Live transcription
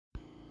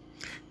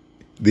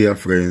Dear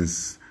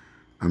friends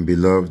and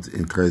beloved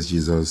in Christ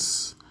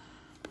Jesus,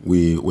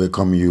 we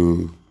welcome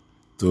you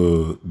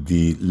to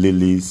the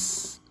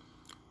Lilies,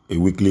 a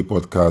weekly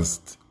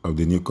podcast of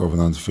the New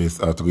Covenant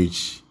Faith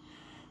Outreach,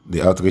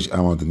 the outreach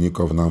arm of the New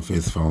Covenant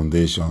Faith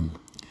Foundation.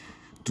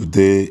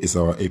 Today is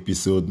our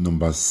episode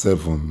number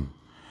 7.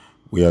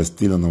 We are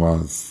still on our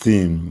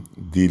theme,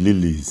 the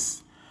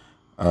Lilies.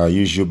 Our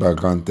usual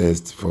background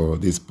text for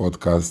this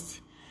podcast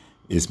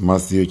is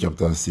Matthew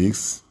chapter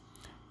 6,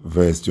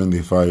 verse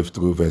 25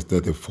 through verse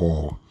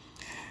 34.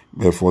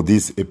 But for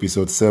this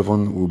episode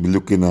 7, we'll be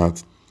looking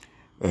at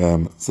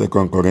 2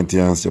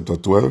 Corinthians chapter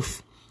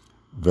 12,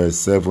 verse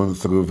 7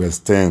 through verse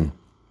 10.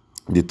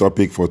 The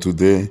topic for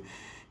today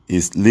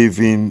is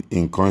living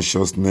in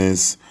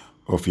consciousness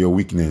of your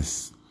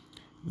weakness.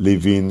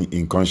 Living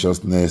in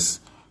consciousness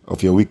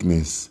of your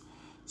weakness.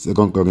 2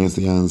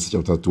 Corinthians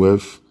chapter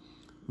 12,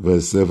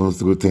 verse 7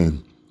 through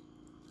 10.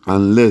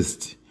 And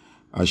lest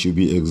I should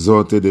be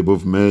exalted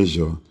above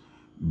measure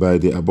by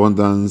the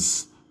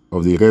abundance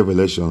of the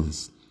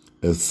revelations,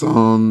 a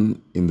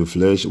son in the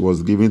flesh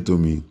was given to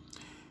me,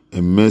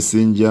 a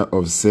messenger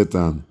of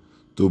Satan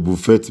to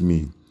buffet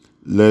me,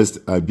 lest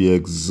I be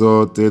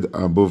exalted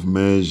above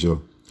measure.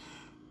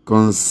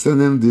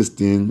 Concerning this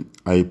thing,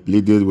 I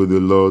pleaded with the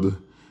Lord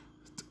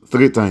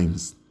 3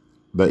 times,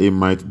 that it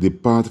might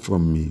depart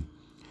from me.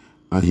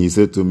 And he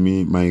said to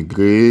me, my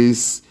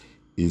grace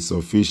is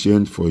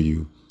sufficient for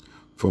you,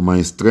 for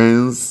my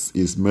strength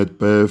is made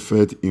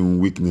perfect in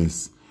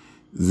weakness.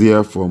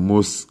 Therefore,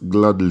 most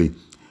gladly,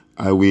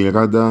 I will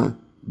rather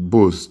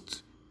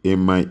boast in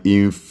my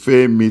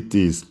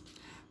infirmities,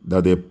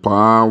 that the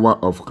power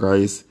of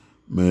Christ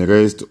may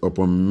rest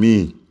upon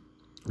me.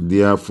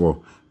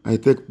 Therefore, I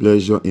take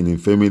pleasure in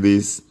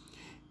infirmities,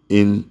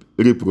 in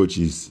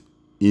reproaches,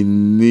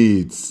 in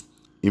needs,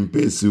 in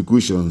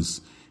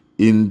persecutions,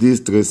 in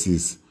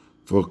distresses,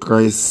 for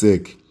Christ's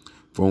sake.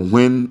 For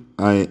when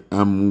I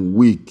am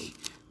weak,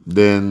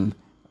 then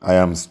I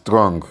am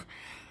strong.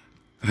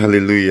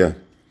 Hallelujah.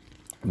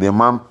 The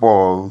man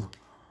Paul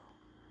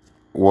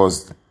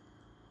was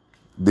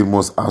the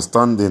most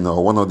outstanding,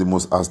 or one of the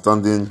most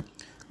outstanding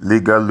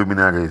legal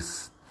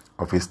luminaries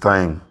of his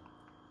time.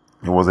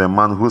 He was a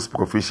man whose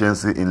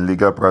proficiency in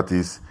legal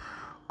practice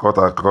cut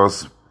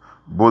across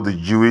both the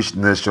Jewish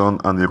nation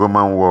and the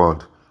Roman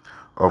world.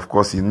 Of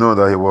course, you know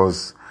that he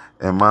was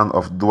a man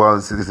of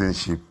dual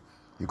citizenship.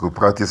 He could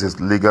practice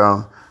his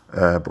legal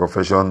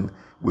profession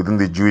within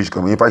the Jewish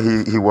community.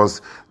 In fact, he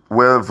was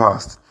well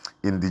versed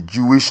in the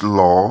Jewish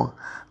law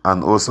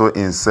and also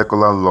in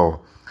secular law.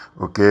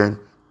 Okay,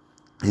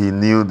 he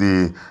knew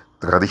the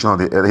tradition of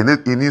the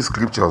earth. He knew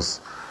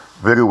scriptures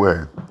very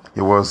well.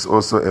 He was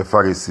also a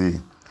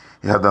Pharisee.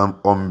 He had an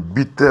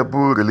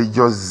unbeatable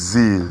religious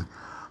zeal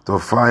to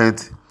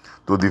fight,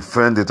 to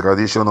defend the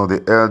tradition of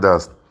the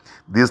elders.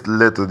 This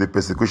led to the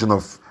persecution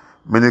of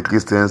many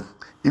Christians,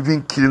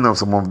 even killing of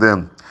some of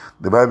them.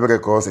 The Bible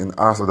records in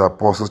Acts of the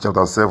Apostles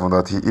chapter 7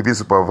 that he even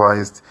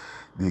supervised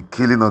the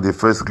killing of the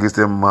first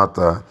Christian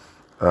martyr,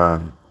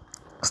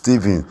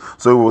 Stephen.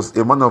 So he was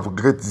a man of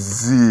great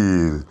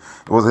zeal.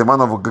 He was a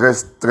man of great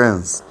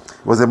strength.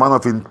 He was a man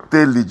of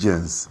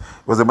intelligence.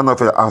 He was a man of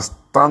an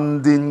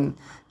outstanding,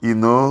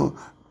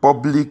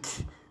 public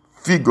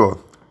figure,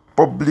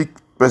 public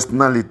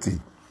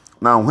personality.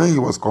 Now, when he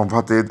was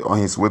converted on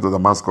his way to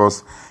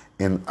Damascus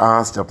in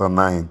Acts chapter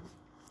 9,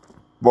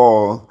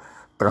 Paul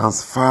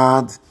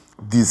transferred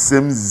the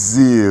same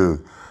zeal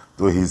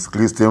to his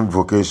Christian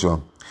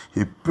vocation.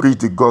 He preached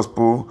the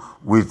gospel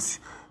with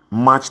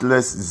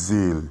matchless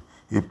zeal.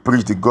 He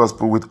preached the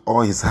gospel with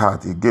all his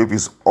heart. He gave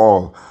his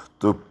all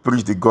to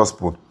preach the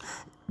gospel.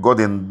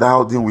 God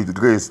endowed him with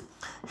grace.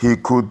 He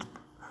could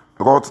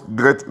wrought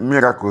great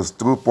miracles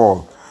through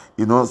Paul.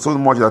 So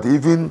much that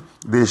even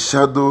the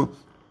shadow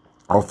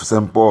of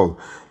St. Paul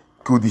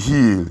could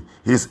heal.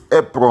 His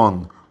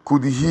apron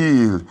could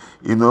heal.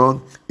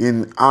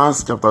 In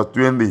Acts chapter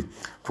 20,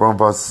 from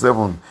verse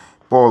 7,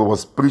 Paul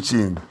was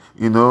preaching,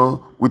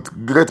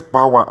 with great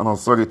power and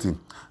authority.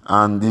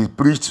 And he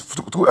preached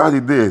throughout the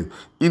day,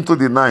 into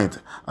the night.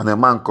 And a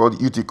man called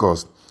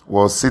Eutychus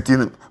was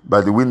sitting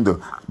by the window.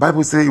 The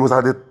Bible says he was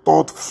at the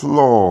 3rd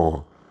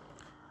floor.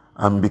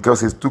 And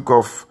because he took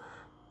off,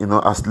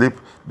 asleep,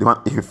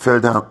 he fell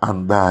down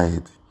and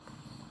died.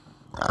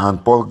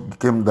 And Paul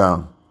came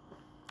down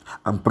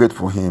and prayed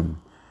for him.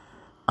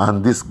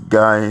 And this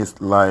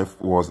guy's life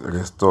was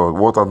restored.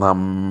 What an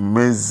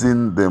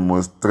amazing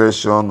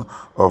demonstration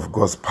of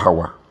God's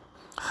power.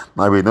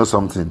 Now we know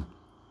something.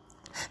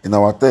 In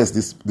our text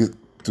this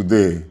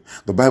today,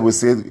 the Bible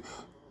said,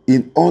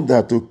 in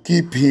order to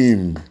keep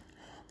him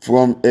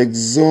from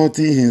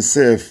exalting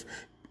himself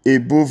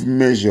above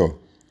measure,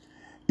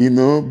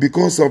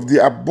 because of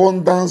the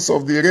abundance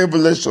of the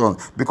revelation,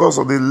 because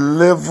of the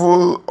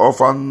level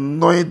of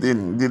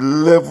anointing, the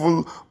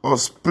level of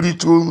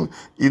spiritual,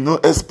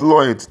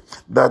 exploit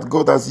that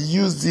God has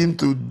used him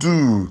to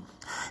do,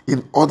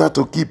 in order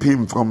to keep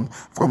him from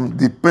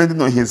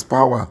depending on his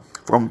power,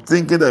 from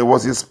thinking that it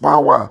was his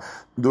power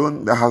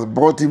that has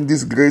brought him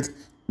this great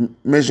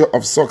measure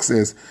of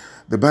success.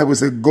 the Bible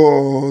says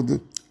God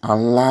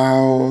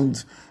allowed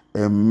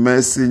a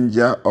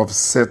messenger of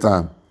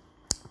Satan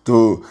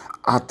to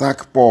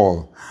attack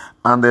Paul,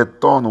 and a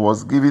thorn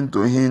was given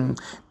to him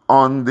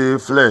on the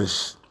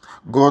flesh.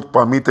 God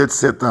permitted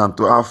Satan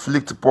to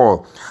afflict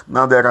Paul.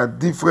 Now there are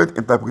different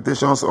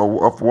interpretations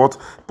of what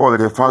Paul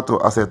referred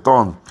to as a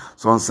thorn.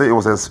 Some say it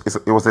was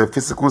a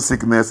physical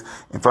sickness.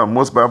 In fact,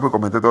 most Bible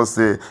commentators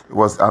say it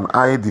was an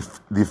eye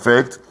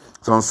defect.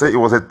 Some say it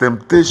was a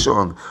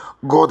temptation.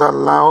 God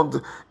allowed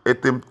a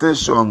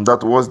temptation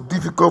that was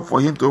difficult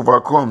for him to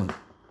overcome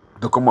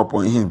to come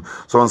upon him.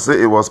 Some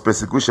say it was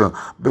persecution.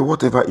 But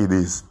whatever it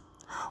is,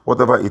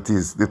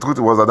 the truth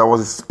was that there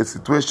was a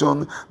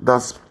situation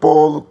that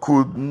Paul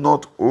could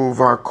not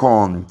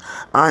overcome.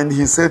 And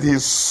he said he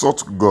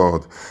sought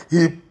God.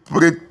 He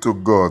prayed to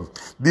God.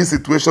 This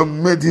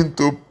situation made him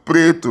to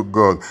pray to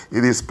God.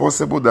 It is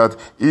possible that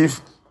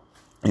if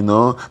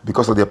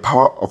because of the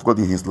power of God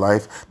in his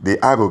life,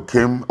 the arrow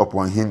came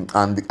upon him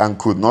and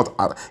could not,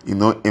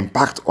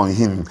 impact on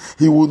him.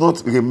 He would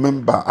not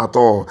remember at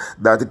all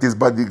that it is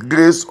by the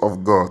grace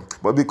of God.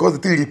 But because the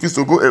thing refused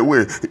to go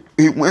away,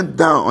 he went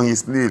down on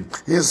his knee.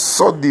 He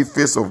saw the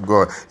face of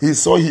God. He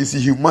saw his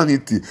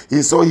humanity.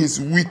 He saw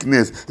his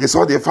weakness. He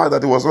saw the fact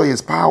that it was not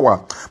his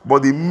power,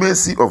 but the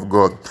mercy of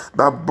God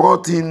that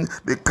brought him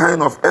the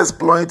kind of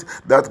exploit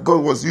that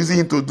God was using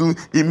him to do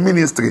in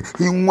ministry.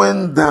 He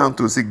went down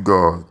to seek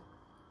God.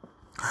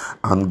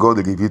 And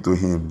God revealed to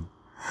him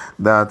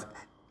that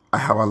I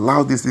have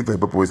allowed this for a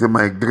purpose. He said,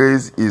 my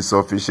grace is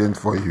sufficient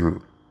for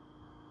you.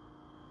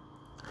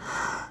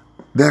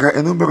 There are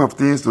a number of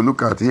things to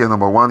look at here.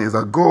 Number one is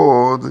that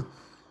God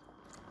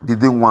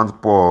didn't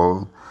want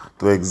Paul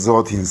to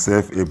exalt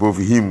himself above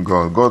him,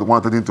 God. God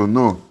wanted him to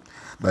know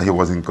that he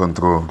was in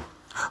control.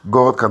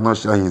 God cannot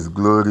share his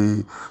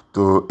glory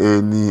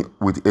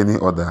with any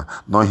other,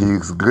 nor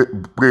his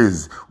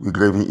praise with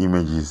graven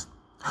images.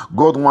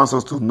 God wants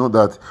us to know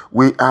that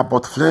we are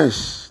but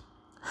flesh.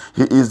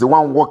 He is the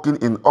one working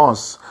in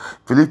us.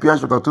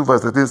 Philippians chapter 2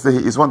 verse 13 says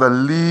he is one that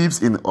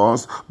lives in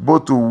us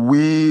both to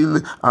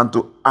will and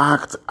to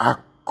act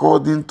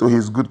according to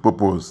his good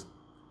purpose.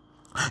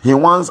 He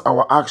wants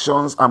our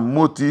actions and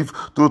motive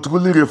to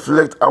truly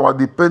reflect our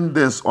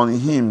dependence on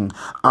him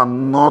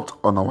and not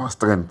on our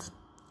strength.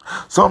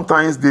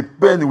 Sometimes the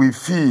pain we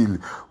feel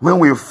when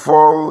we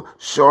fall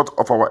short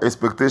of our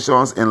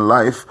expectations in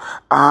life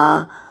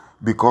are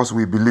because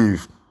we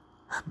believe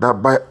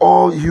that by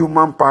all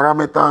human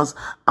parameters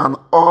and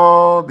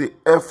all the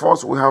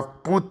efforts we have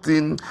put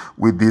in,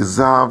 we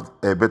deserve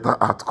a better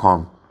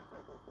outcome.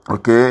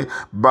 Okay?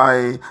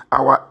 By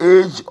our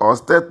age or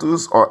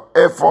status or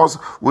efforts,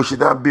 we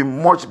should have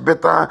been much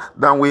better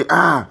than we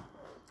are.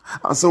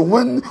 And so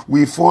when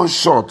we fall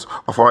short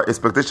of our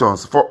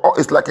expectations,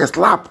 it's like a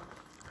slap.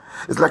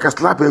 It's like a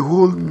slap, a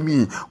whole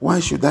me. Why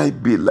should I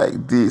be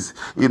like this?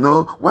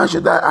 Why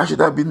should I should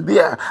have been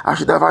there. I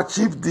should have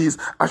achieved this.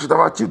 I should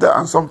have achieved that.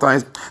 And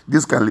sometimes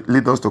this can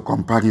lead us to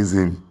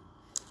comparison.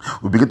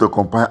 We begin to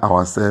compare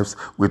ourselves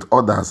with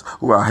others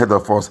who are ahead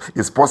of us.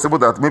 It's possible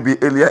that maybe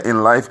earlier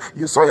in life,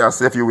 you saw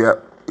yourself, you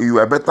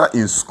were better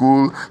in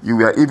school. You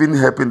were even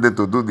helping them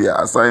to do their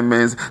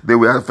assignments. They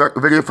were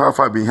very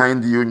far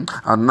behind you.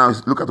 And now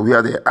look at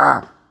where they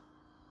are.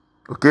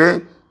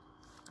 Okay?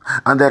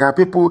 And there are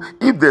people,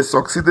 if they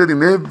succeeded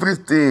in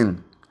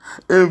everything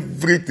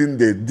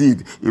they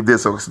did, if they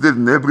succeeded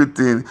in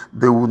everything,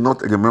 they will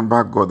not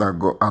remember God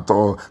at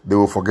all. They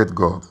will forget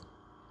God.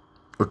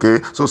 Okay?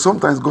 So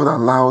sometimes God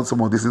allows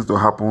some of these things to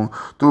happen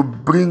to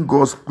bring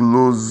us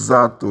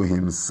closer to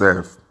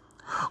himself.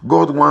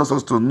 God wants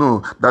us to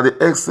know that the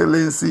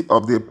excellency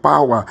of the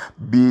power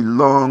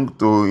belongs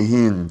to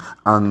him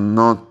and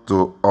not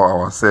to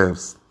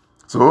ourselves.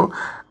 So,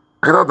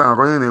 rather than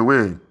running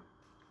away,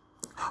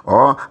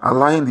 or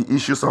allowing the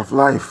issues of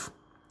life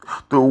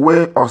to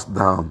weigh us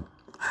down,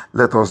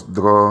 let us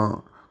draw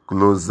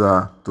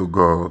closer to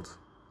God.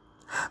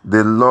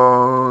 The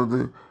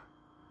Lord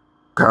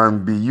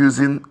can be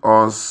using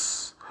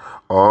us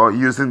or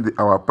using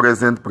our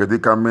present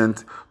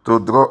predicament to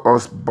draw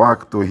us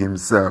back to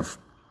himself.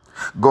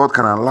 God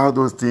can allow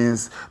those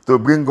things to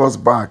bring us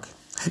back.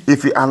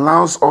 If he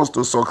allows us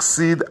to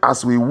succeed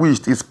as we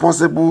wished, it's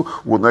possible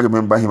we'll not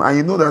remember him. And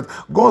you know that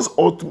God's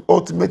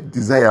ultimate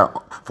desire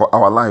for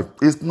our life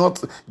is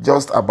not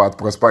just about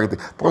prosperity.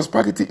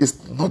 Prosperity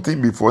is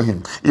nothing before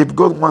him. If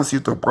God wants you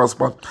to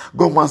prosper,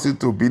 God wants you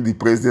to be the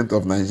president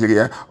of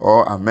Nigeria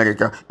or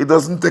America, it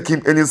doesn't take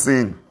him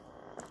anything.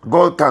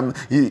 God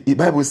the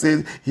Bible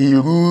says he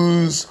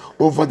rules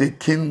over the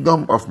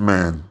kingdom of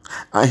man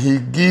and he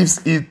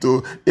gives it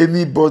to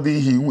anybody.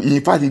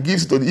 In fact, he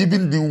gives it to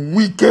even the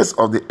weakest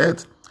of the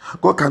earth.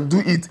 God can do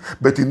it,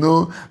 but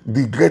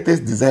the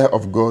greatest desire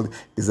of God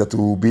is that we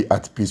will be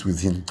at peace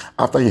with him.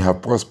 After you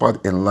have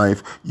prospered in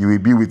life, you will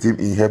be with him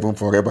in heaven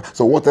forever.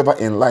 So whatever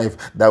in life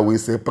that will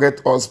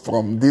separate us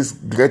from this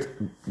great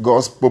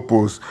God's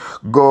purpose,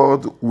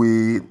 God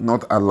will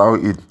not allow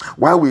it.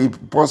 While we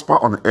prosper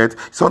on earth,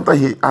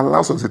 sometimes he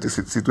allows some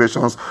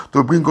situations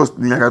to bring us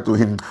nearer to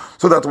him,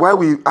 so that while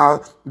we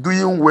are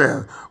doing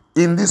well,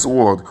 in this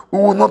world, we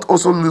will not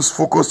also lose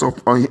focus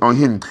on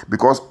him,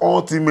 because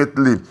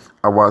ultimately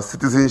our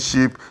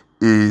citizenship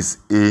is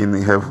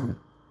in heaven.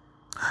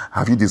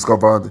 Have you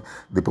discovered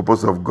the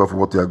purpose of God for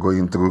what you are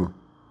going through?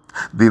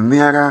 The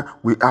nearer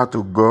we are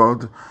to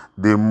God,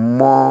 the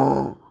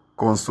more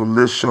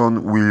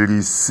consolation we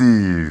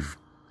receive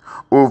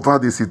over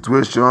the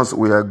situations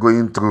we are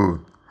going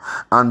through,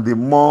 and the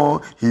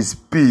more his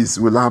peace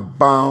will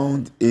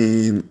abound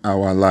in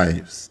our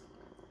lives.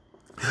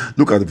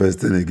 Look at verse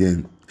 10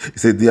 again. He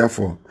said,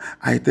 therefore,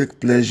 I take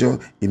pleasure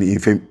in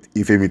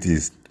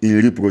infirmities, in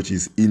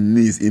reproaches, in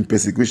needs, in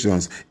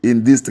persecutions,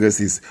 in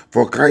distresses,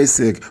 for Christ's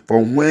sake.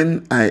 For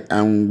when I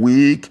am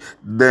weak,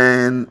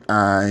 then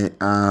I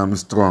am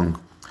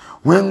strong.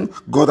 When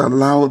God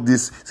allowed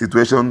this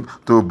situation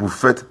to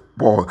buffet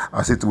Paul,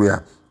 as it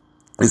were,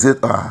 he said,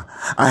 I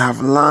have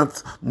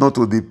learned not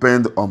to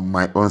depend on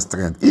my own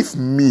strength. If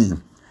me,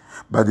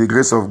 by the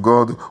grace of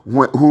God,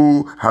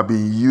 who have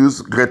been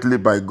used greatly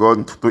by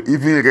God to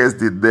even raise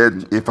the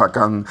dead, if I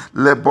can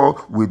labor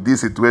with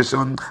this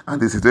situation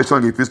and the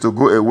situation refuses to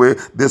go away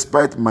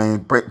despite my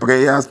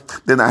prayers,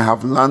 then I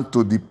have learned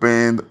to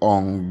depend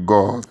on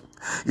God.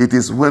 It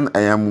is when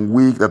I am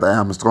weak that I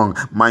am strong.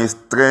 My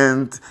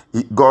strength,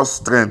 God's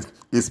strength,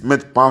 is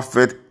made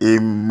perfect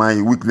in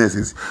my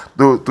weaknesses.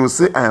 To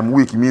say I am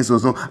weak means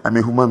also I'm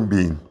a human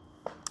being.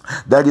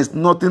 There is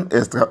nothing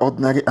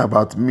extraordinary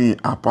about me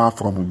apart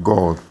from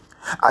God.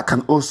 I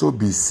can also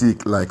be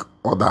sick like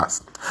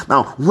others.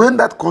 Now, when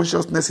that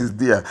consciousness is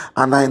there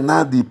and I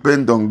now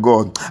depend on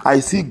God, I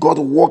see God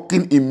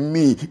working in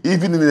me,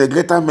 even in a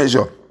greater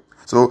measure.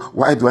 So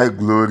why do I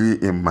glory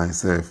in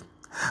myself?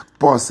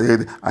 Paul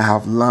said, I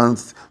have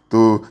learned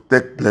to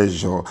take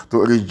pleasure,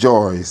 to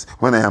rejoice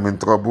when I am in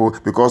trouble,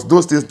 because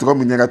those things draw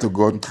me nearer to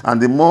God.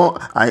 And the more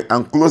I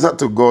am closer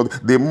to God,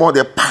 the more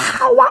the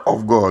power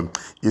of God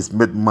is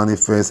made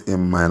manifest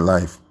in my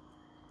life.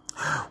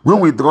 When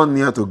we draw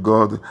near to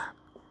God,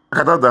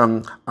 rather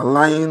than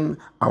allowing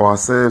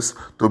ourselves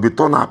to be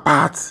torn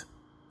apart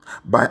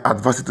by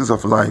adversities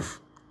of life,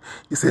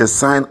 it's a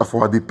sign of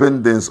our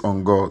dependence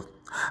on God.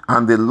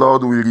 And the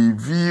Lord will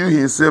reveal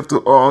himself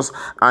to us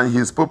and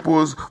his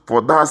purpose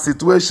for that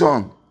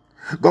situation.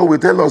 God will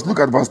tell us, look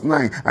at verse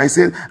 9.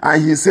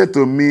 And he said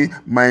to me,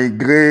 my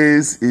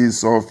grace is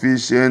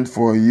sufficient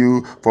for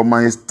you, for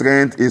my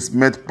strength is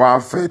made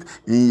perfect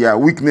in your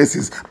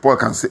weaknesses. Paul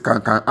can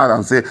add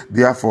and say,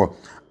 therefore,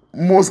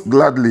 most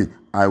gladly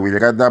I will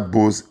rather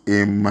boast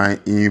in my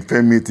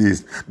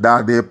infirmities,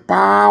 that the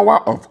power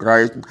of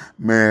Christ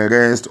may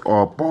rest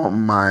upon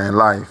my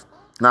life.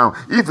 Now,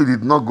 if he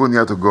did not go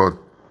near to God,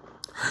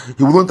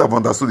 he wouldn't have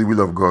understood the will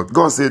of God.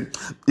 God said,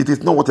 it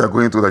is not what you are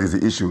going through that is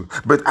the issue,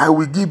 but I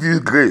will give you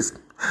grace.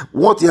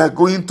 What you are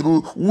going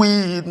through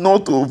will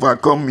not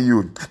overcome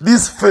you.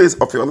 This phase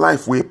of your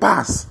life will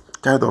pass.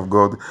 Child of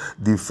God,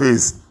 the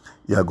phase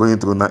you are going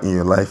through now in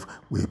your life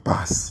will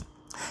pass.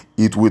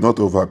 It will not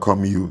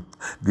overcome you.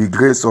 The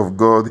grace of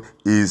God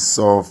is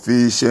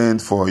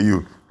sufficient for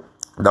you.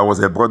 There was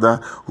a brother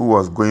who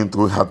was going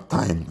through hard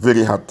time,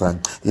 very hard time.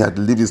 He had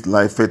lived his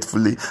life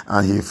faithfully,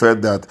 and he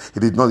felt that he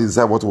did not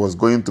deserve what he was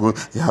going through.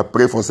 He had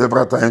prayed for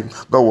several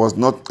times. God was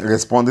not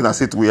responding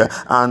as it were.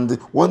 And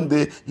one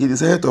day, he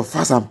decided to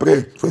fast and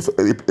pray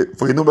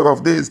for a number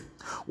of days.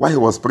 While he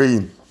was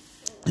praying,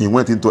 he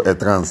went into a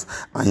trance,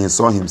 and he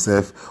saw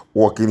himself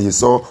walking. He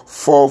saw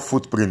 4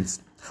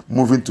 footprints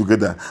moving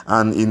together.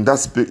 And in the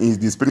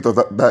spirit of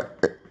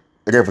that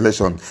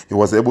revelation, he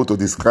was able to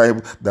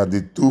describe that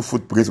the 2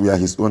 footprints were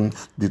his own,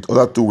 the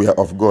other 2 were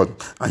of God.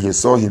 And he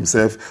saw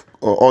himself,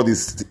 all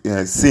these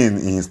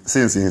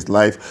sins in his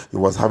life. He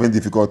was having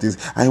difficulties,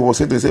 and he was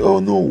saying to himself, oh,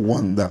 no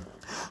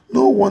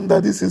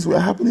wonder these things were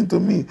happening to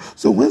me.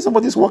 So when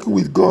somebody is working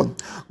with God,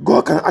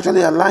 God can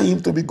actually allow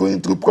him to be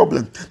going through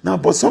problems. Now,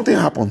 but something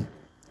happened.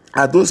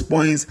 At those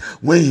points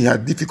when he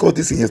had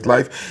difficulties in his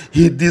life,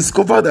 he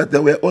discovered that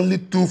there were only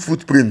 2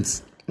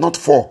 footprints, not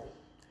 4.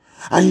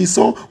 And he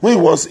saw, when he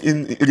was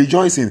in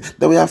rejoicing,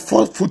 there were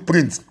 4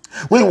 footprints.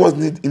 When he was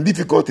in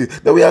difficulty,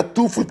 there were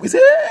 2 footprints. He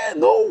said,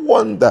 no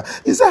wonder.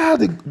 Is that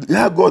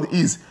how God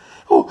is?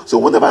 Oh, so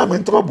whenever I'm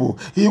in trouble,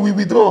 he will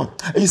withdraw.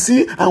 You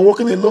see, I'm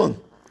walking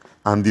alone.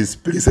 And the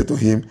Spirit said to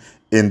him,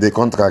 in the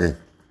contrary,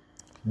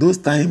 those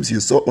times you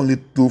saw only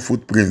 2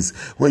 footprints.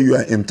 When you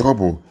are in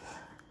trouble,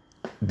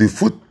 the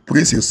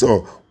footprints you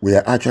saw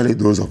were actually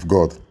those of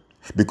God.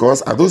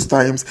 Because at those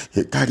times,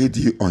 he carried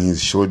you on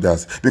his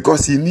shoulders.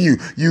 Because he knew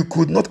you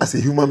could not, as a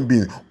human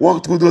being,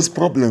 walk through those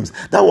problems.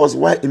 That was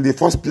why, in the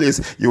first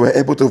place, you were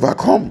able to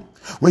overcome.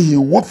 When he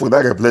woke from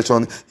that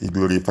revelation, he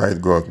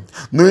glorified God.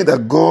 Knowing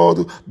that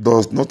God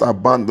does not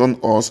abandon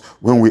us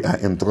when we are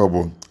in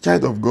trouble.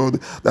 Child of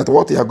God, that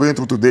what you are going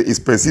through today is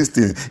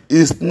persisting.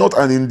 Is not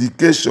an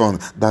indication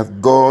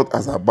that God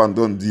has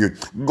abandoned you.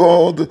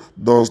 God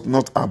does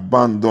not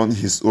abandon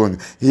his own.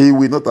 He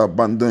will not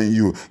abandon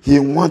you. He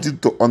wants you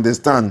to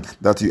understand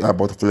that you are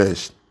but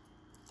flesh.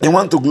 He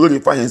wants to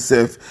glorify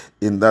himself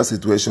in that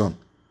situation.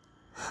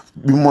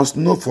 We must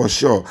know for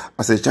sure,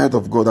 as a child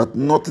of God, that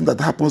nothing that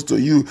happens to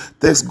you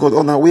takes God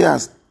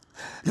unawares.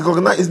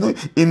 Recognize,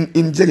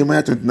 in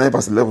Jeremiah 29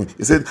 verse 11,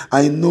 he said,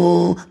 I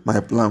know my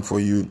plan for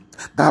you.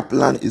 That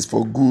plan is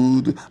for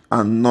good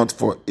and not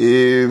for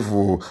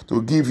evil,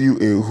 to give you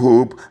a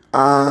hope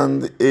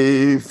and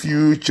a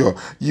future.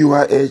 You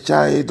are a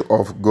child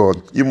of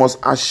God. You must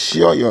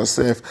assure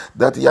yourself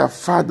that your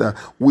Father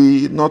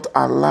will not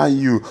allow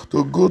you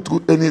to go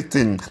through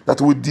anything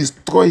that will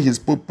destroy his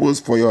purpose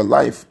for your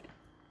life.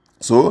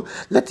 So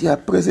let your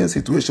present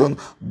situation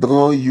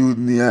draw you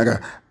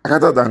nearer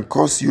rather than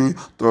cause you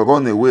to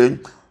run away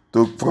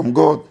from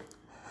God.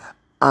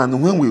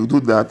 And when we do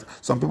that,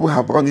 some people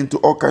have run into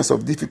all kinds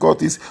of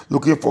difficulties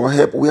looking for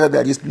help where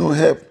there is no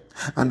help.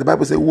 And the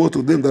Bible says, woe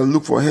to them that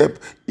look for help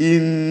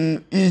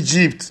in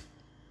Egypt.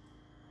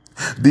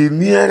 The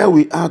nearer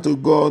we are to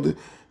God,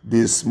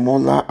 the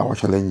smaller our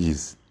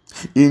challenges.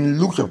 In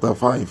Luke chapter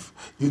 5,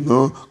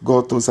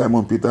 God told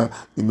Simon Peter,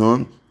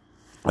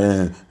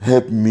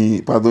 help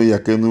me, pardon your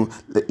canoe,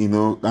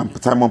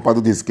 and Simon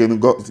pardoned his canoe.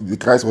 The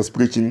Christ was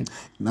preaching.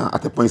 Now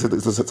at the point he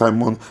said,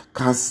 Simon,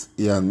 cast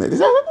your net. He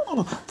said,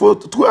 no. For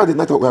throughout the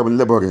night we have been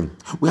laboring.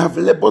 We have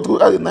labored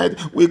throughout the night.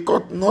 We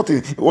caught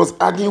nothing. He was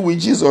arguing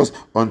with Jesus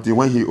until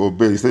when he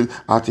obeyed. He said,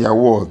 at your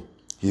word,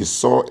 he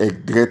saw a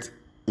great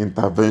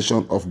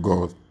intervention of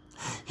God.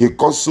 He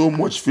caught so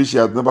much fish he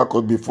had never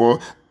caught before,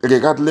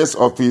 regardless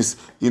of his,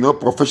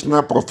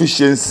 professional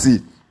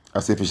proficiency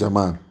as a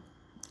fisherman.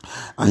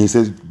 And he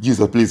says,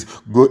 Jesus, please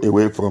go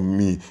away from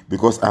me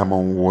because I'm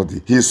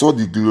unworthy. He saw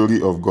the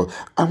glory of God.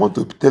 I want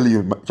to tell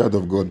you, child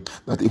of God,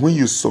 that when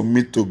you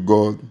submit to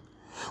God,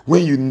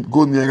 when you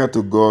go nearer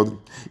to God,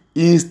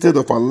 instead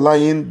of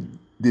allowing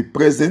the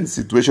present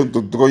situation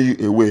to draw you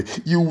away,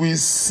 you will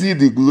see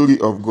the glory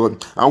of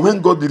God. And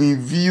when God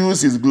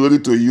reveals his glory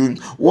to you,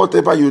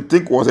 whatever you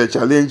think was a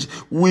challenge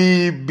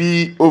will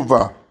be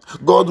over.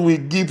 God will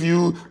give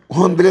you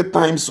 100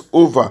 times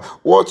over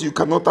what you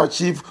cannot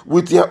achieve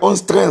with your own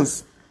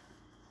strength.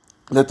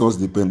 Let us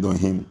depend on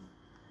him.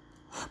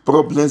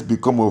 Problems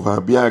become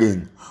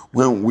overbearing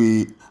when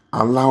we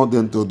allow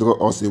them to draw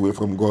us away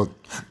from God.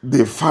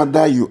 The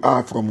farther you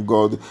are from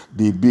God,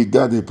 the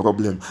bigger the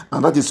problem.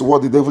 And that is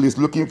what the devil is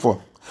looking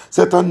for.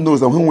 Satan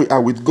knows that when we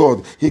are with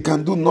God, he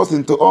can do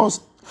nothing to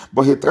us,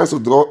 but he tries to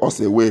draw us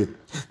away.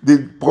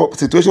 The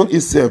situation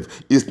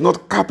itself is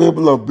not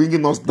capable of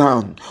bringing us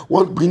down.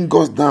 What brings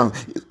us down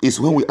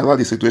is when we allow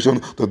the situation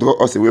to draw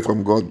us away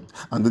from God.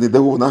 And then the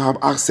devil will not have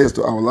access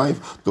to our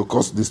life to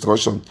cause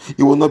destruction.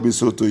 It will not be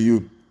so to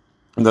you.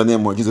 In the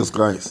name of Jesus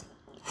Christ.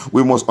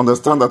 We must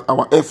understand that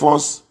our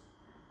efforts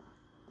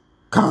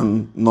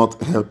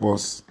cannot help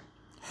us.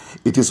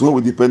 It is when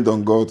we depend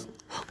on God.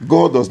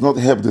 God does not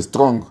help the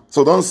strong.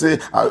 So don't say,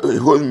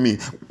 hold me.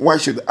 Why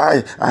should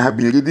I? I have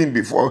been reading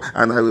before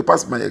and I will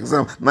pass my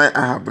exam. Now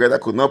I have bread I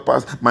could not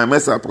pass. My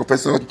master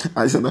professor.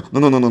 I said,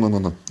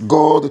 no.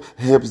 God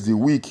helps the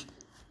weak.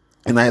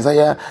 In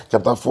Isaiah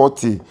chapter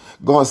 40,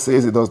 God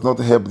says he does not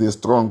help the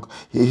strong.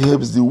 He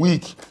helps the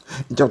weak.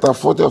 In chapter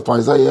 40 of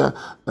Isaiah,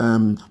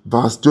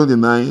 verse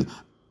 29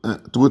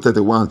 to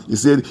 31, he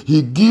said,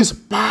 he gives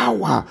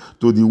power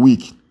to the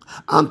weak.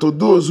 And to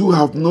those who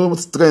have no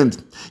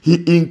strength, he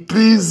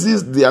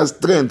increases their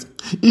strength.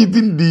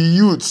 Even the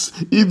youths,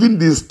 even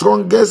the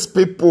strongest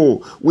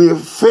people will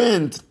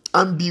faint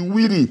and be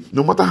weary.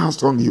 No matter how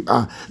strong you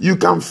are, you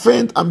can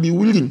faint and be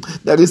weary.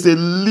 There is a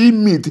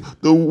limit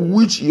to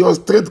which your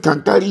strength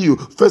can carry you.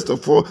 First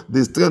of all,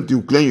 the strength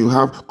you claim you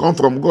have come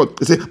from God.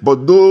 He said,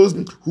 but those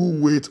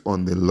who wait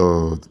on the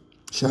Lord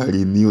shall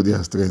renew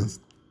their strength.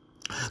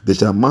 They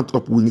shall mount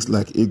up wings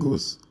like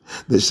eagles.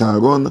 They shall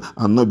run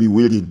and not be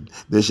weary.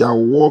 They shall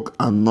walk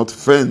and not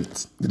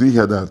faint. Did you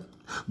hear that?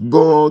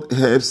 God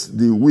helps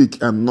the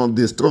weak and not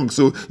the strong.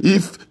 So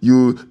if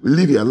you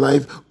live your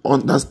life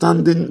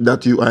understanding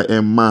that you are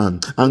a man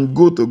and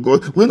go to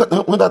God, when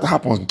that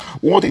happens,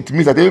 what it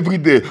means that every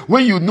day,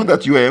 when you know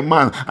that you are a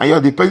man and you are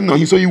depending on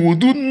him, so you will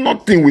do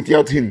nothing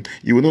without him.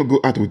 You will not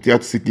go out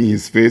without seeking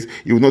his face.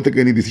 You will not take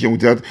any decision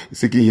without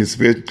seeking his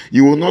face.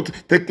 You will not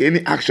take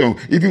any action,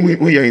 even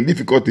when you are in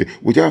difficulty,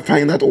 without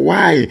finding out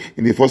why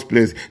in the first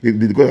place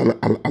did God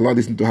allow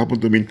this to happen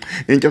to me.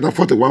 In chapter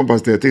 41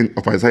 verse 13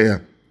 of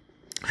Isaiah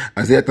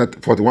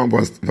 41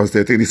 verse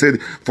 13, he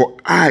said, for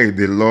I,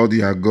 the Lord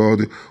your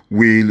God,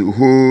 will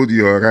hold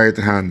your right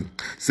hand,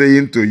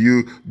 saying to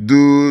you,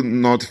 do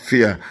not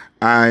fear,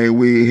 I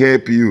will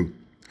help you.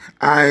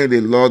 I,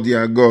 the Lord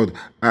your God,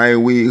 I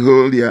will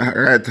hold your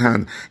right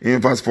hand. In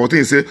verse 14,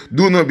 he said,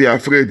 do not be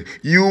afraid,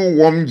 you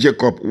worm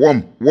Jacob,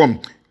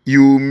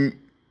 you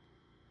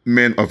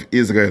men of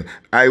Israel.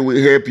 I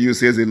will help you,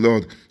 says the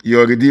Lord,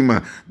 your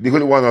Redeemer, the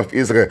Holy One of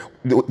Israel.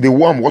 The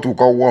worm, what we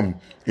call worm,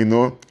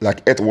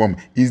 like earthworm,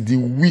 is the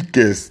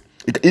weakest.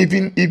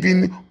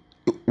 Even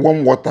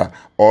warm water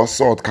or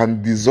salt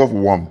can dissolve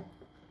worm.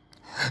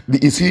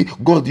 You see,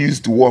 God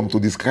used worm to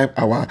describe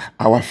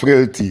our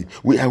frailty.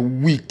 We are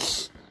weak.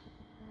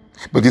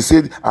 But he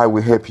said, I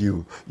will help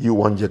you, you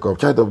one Jacob.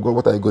 Child of God,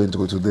 what are you going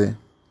through today?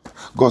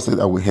 God said,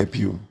 I will help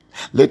you.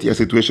 Let your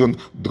situation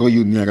draw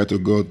you nearer to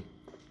God.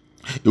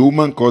 A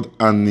woman called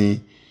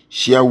Annie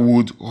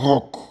Sherwood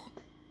Hawk,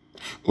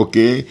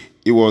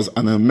 He was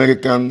an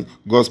American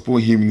gospel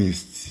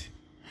hymnist.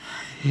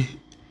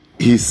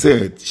 He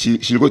said,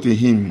 she wrote a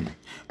hymn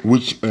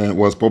which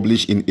was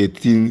published in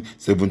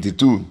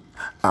 1872.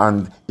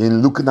 And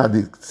in looking at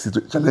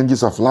the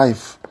challenges of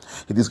life,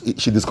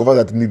 she discovered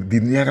that the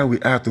nearer we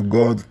are to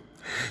God,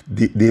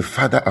 the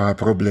farther our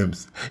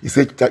problems. He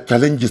said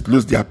challenges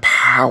lose their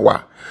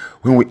power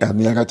when we are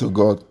nearer to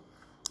God.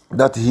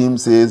 That hymn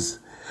says,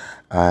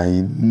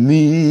 I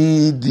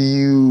need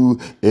you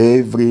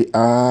every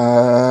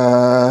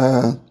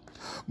hour,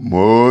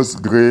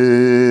 most gracious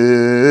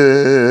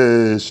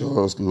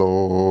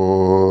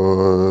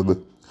Lord.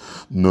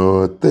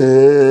 No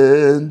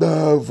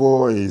tender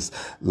voice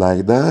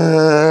like thine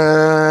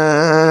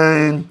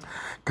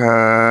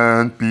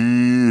can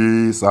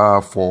peace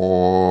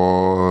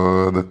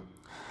afford.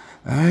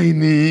 I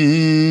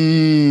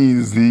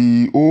need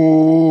thee,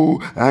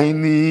 oh, I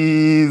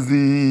need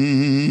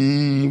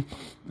thee.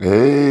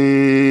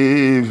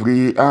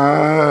 Every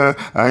hour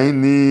I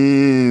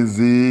need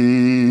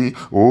thee.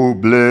 Oh,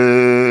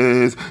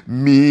 bless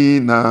me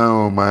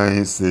now,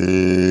 my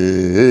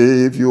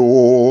Savior.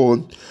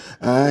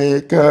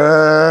 I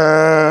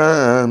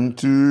come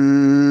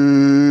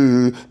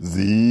to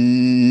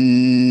thee.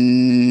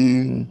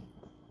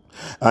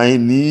 I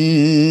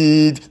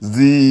need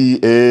thee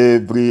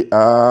every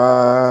hour.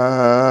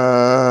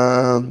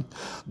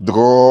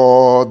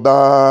 Draw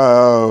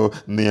thou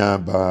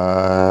nearby.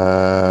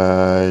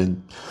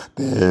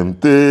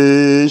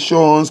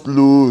 Temptations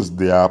lose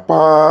their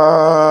power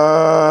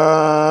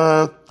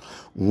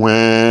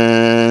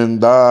when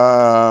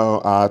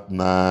thou art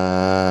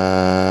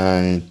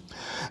nigh.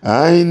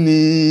 I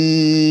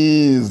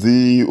need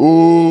thee,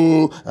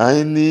 oh,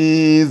 I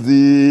need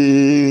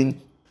thee.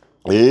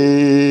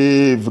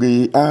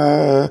 Every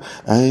hour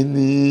I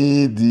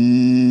need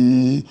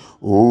thee.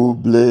 Oh,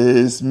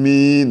 bless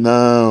me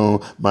now,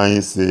 my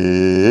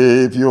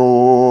Savior.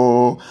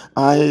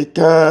 I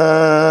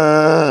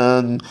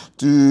come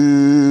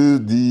to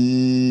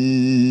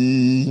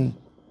thee.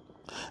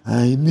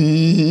 I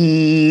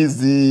need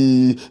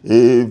thee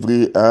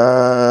every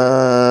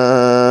hour.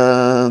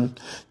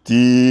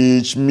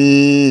 Teach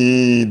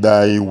me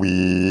thy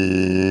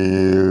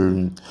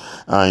will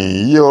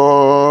and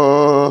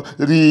your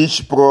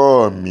rich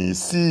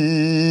promises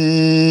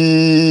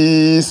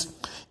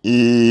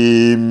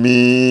in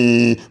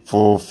me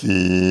fulfill.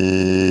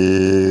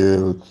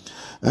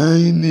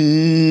 I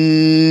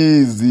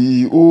need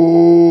thee,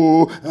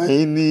 oh,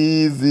 I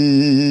need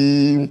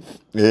thee.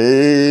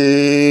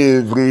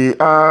 Every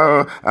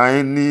hour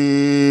I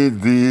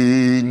need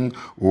thee.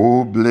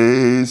 Oh,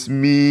 bless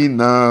me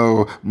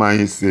now,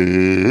 my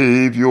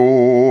Savior.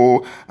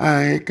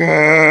 I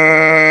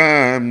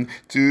come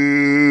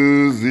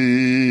to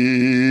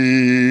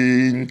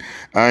thee.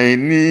 I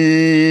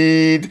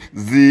need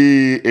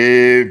thee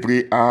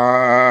every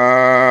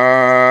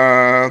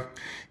hour,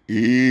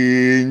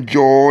 in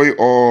joy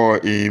or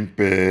in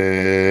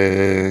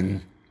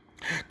pain.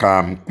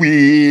 Come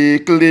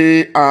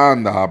quickly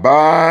and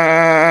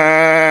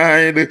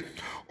abide.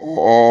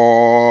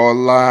 All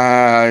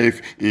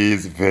life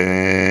is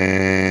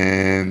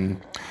vain.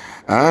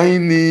 I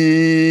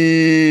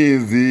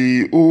need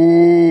thee,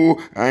 oh,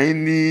 I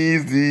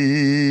need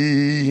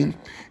thee.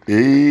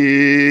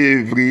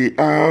 Every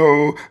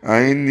hour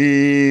I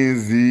need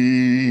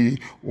thee.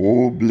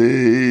 Oh,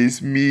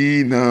 bless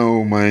me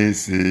now, my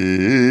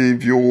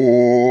Savior.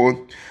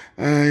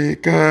 I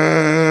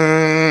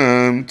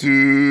come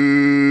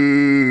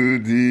to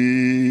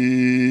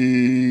thee.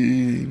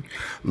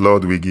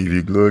 Lord, we give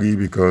you glory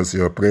because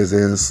your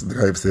presence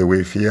drives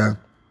away fear.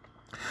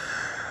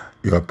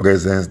 Your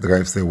presence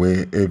drives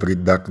away every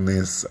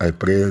darkness. I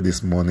pray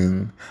this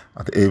morning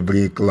that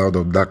every cloud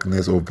of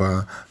darkness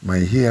over my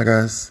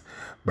hearers,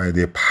 by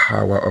the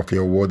power of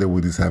your word, they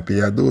will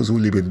disappear. Those who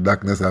live in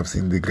darkness have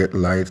seen the great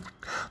light.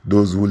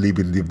 Those who live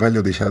in the valley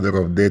of the shadow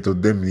of death, to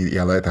them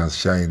your light has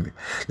shined.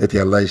 Let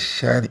your light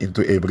shine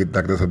into every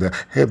darkness of them.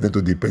 Help them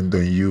to depend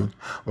on you.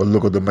 Oh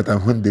Lord, no matter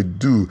when they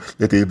do,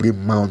 let every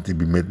mountain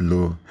be made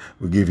low.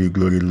 We give you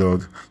glory,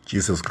 Lord.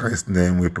 Jesus Christ's name we pray.